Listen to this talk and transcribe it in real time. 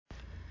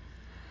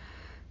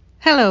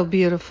Hello,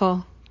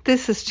 beautiful.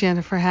 This is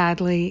Jennifer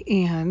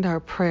Hadley, and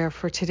our prayer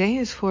for today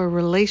is for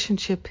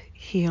relationship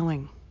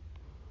healing.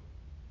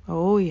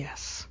 Oh,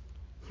 yes.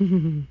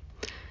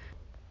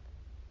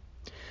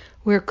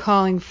 We're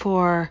calling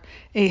for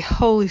a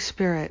Holy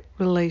Spirit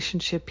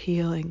relationship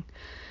healing.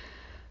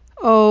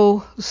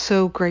 Oh,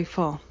 so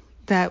grateful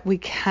that we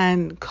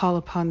can call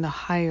upon the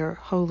higher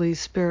Holy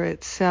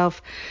Spirit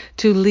self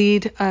to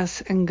lead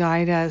us and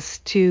guide us,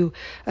 to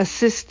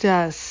assist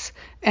us,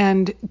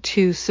 and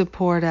to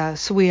support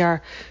us. We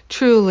are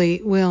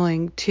truly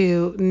willing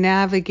to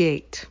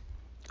navigate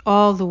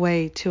all the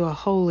way to a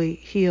holy,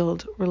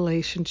 healed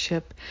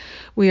relationship.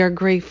 We are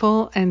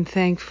grateful and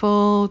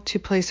thankful to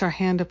place our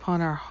hand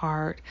upon our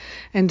heart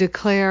and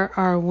declare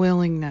our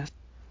willingness.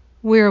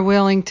 We're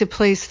willing to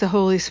place the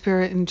Holy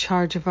Spirit in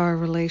charge of our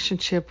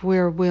relationship.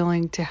 We're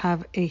willing to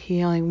have a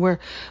healing. We're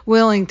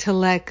willing to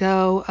let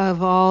go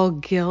of all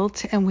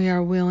guilt, and we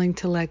are willing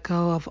to let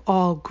go of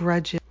all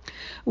grudges.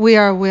 We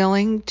are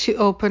willing to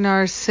open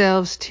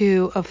ourselves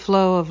to a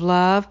flow of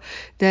love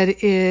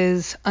that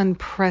is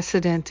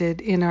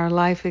unprecedented in our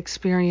life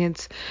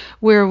experience.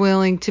 We're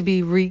willing to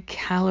be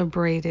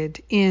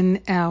recalibrated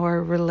in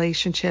our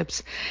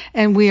relationships,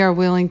 and we are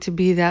willing to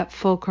be that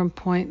fulcrum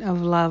point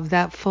of love,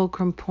 that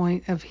fulcrum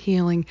point of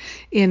healing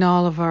in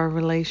all of our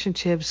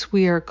relationships.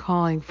 We are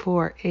calling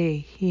for a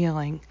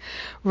healing.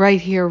 Right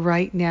here,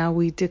 right now,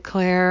 we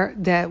declare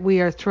that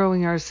we are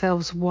throwing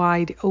ourselves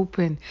wide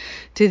open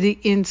to the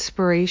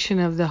inspiration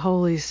of the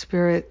Holy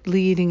Spirit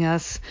leading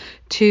us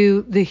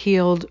to the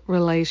healed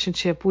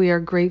relationship. We are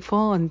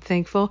grateful and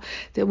thankful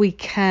that we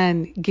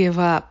can give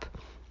up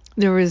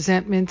the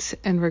resentments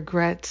and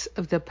regrets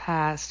of the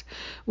past.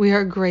 We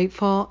are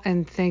grateful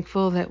and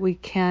thankful that we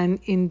can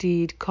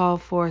indeed call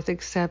forth,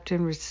 accept,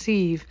 and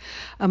receive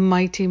a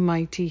mighty,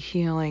 mighty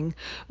healing.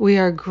 We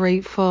are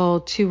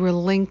grateful to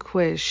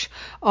relinquish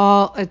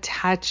all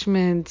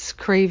attachments,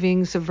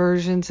 cravings,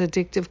 aversions,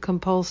 addictive,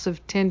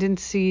 compulsive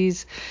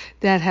tendencies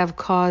that have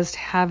caused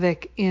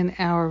havoc in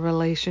our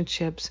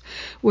relationships.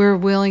 We're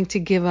willing to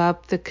give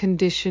up the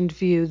conditioned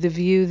view, the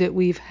view that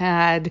we've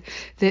had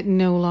that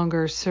no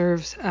longer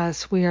serves us.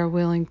 We are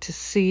willing to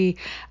see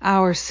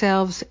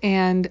ourselves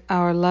and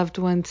our loved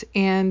ones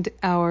and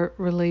our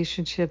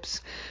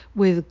relationships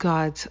with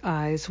God's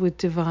eyes, with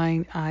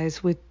divine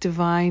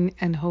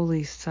and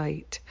holy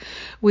sight.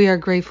 We are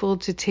grateful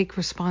to take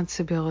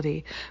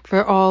responsibility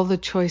for all the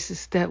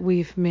choices that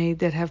we've made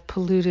that have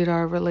polluted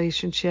our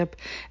relationship,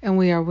 and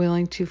we are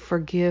willing to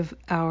forgive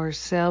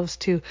ourselves,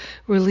 to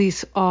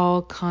release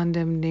all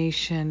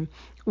condemnation.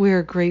 We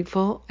are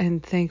grateful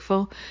and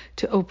thankful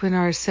to open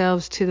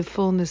ourselves to the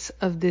fullness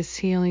of this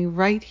healing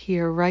right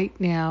here, right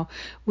now.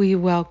 We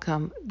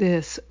welcome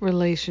this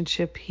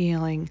relationship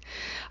healing.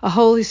 A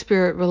Holy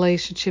Spirit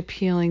relationship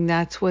healing,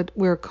 that's what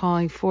we're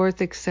calling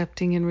forth,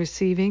 accepting and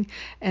receiving,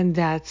 and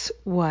that's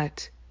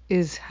what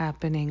is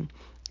happening.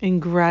 In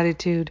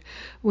gratitude,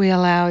 we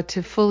allow it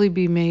to fully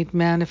be made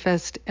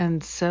manifest,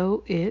 and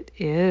so it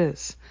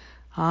is.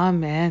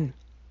 Amen.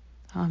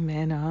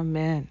 Amen.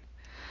 Amen.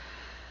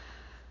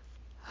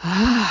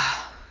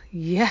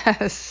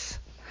 Yes.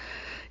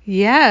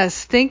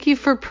 Yes. Thank you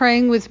for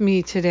praying with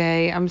me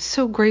today. I'm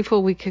so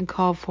grateful we can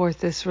call forth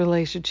this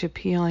relationship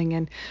healing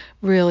and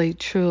really,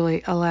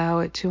 truly allow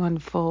it to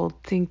unfold.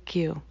 Thank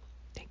you.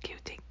 Thank you.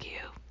 Thank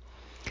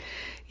you.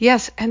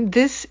 Yes. And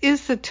this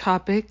is the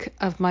topic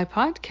of my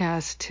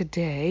podcast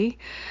today.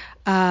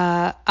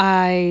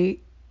 I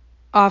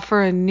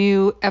offer a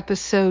new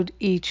episode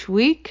each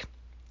week.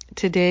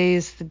 Today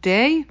is the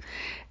day.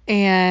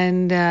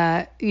 And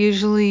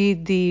usually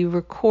the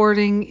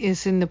recording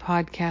is in the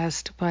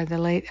podcast by the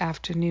late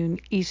afternoon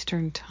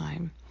Eastern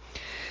time.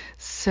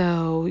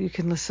 So you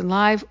can listen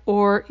live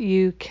or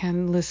you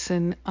can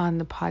listen on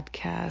the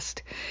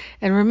podcast.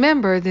 And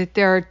remember that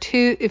there are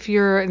two, if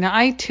you're an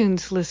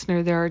iTunes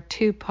listener, there are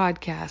two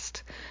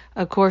podcasts,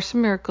 A Course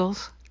in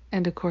Miracles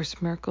and A Course in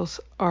Miracles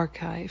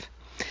Archive.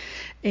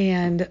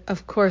 And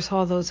of course,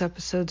 all those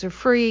episodes are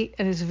free,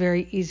 and it's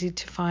very easy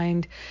to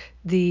find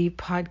the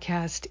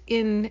podcast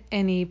in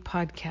any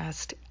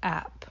podcast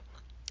app.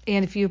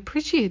 And if you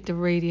appreciate the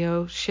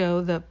radio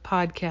show, the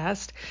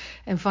podcast,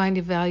 and find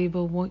it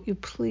valuable, won't you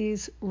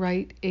please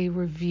write a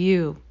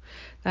review?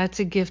 That's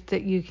a gift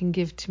that you can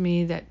give to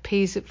me that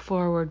pays it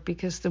forward,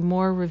 because the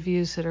more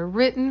reviews that are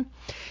written,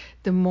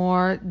 the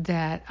more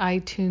that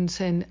iTunes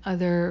and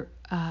other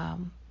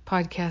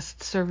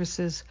podcast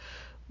services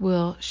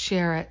will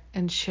share it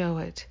and show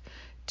it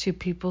to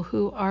people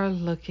who are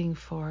looking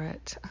for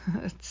it.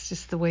 It's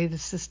just the way the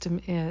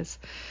system is.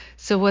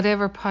 So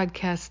whatever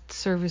podcast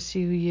service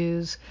you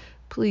use,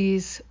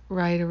 please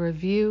write a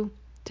review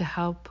to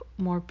help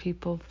more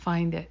people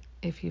find it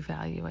if you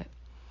value it.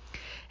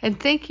 And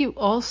thank you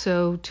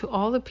also to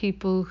all the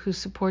people who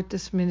support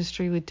this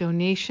ministry with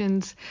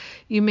donations.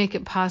 You make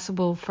it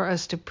possible for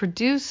us to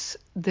produce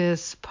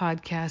this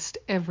podcast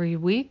every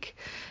week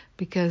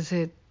because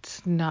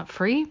it's not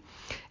free.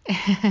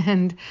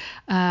 And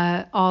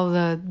all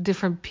the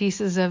different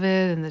pieces of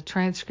it and the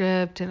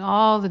transcript and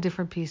all the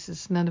different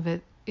pieces, none of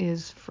it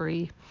is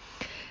free.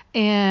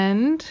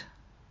 And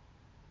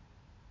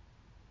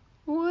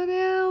what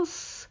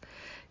else?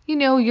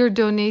 Your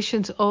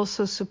donations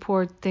also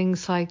support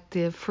things like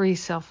the free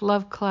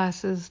self-love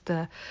classes,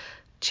 the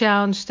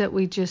challenge that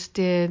we just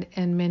did,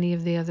 and many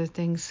of the other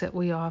things that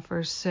we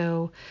offer.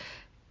 So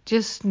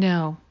just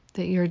know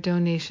that your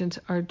donations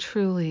are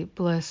truly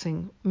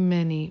blessing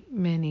many,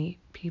 many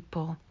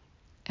people,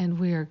 and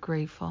we are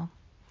grateful.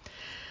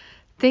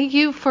 Thank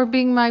you for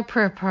being my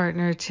prayer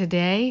partner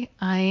today.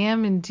 I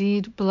am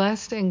indeed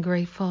blessed and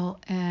grateful,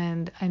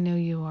 and I know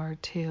you are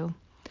too.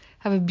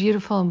 Have a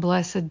beautiful and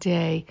blessed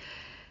day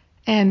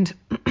and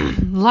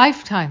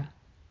lifetime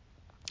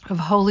of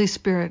Holy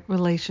Spirit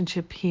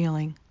relationship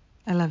healing.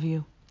 I love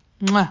you.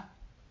 Mwah.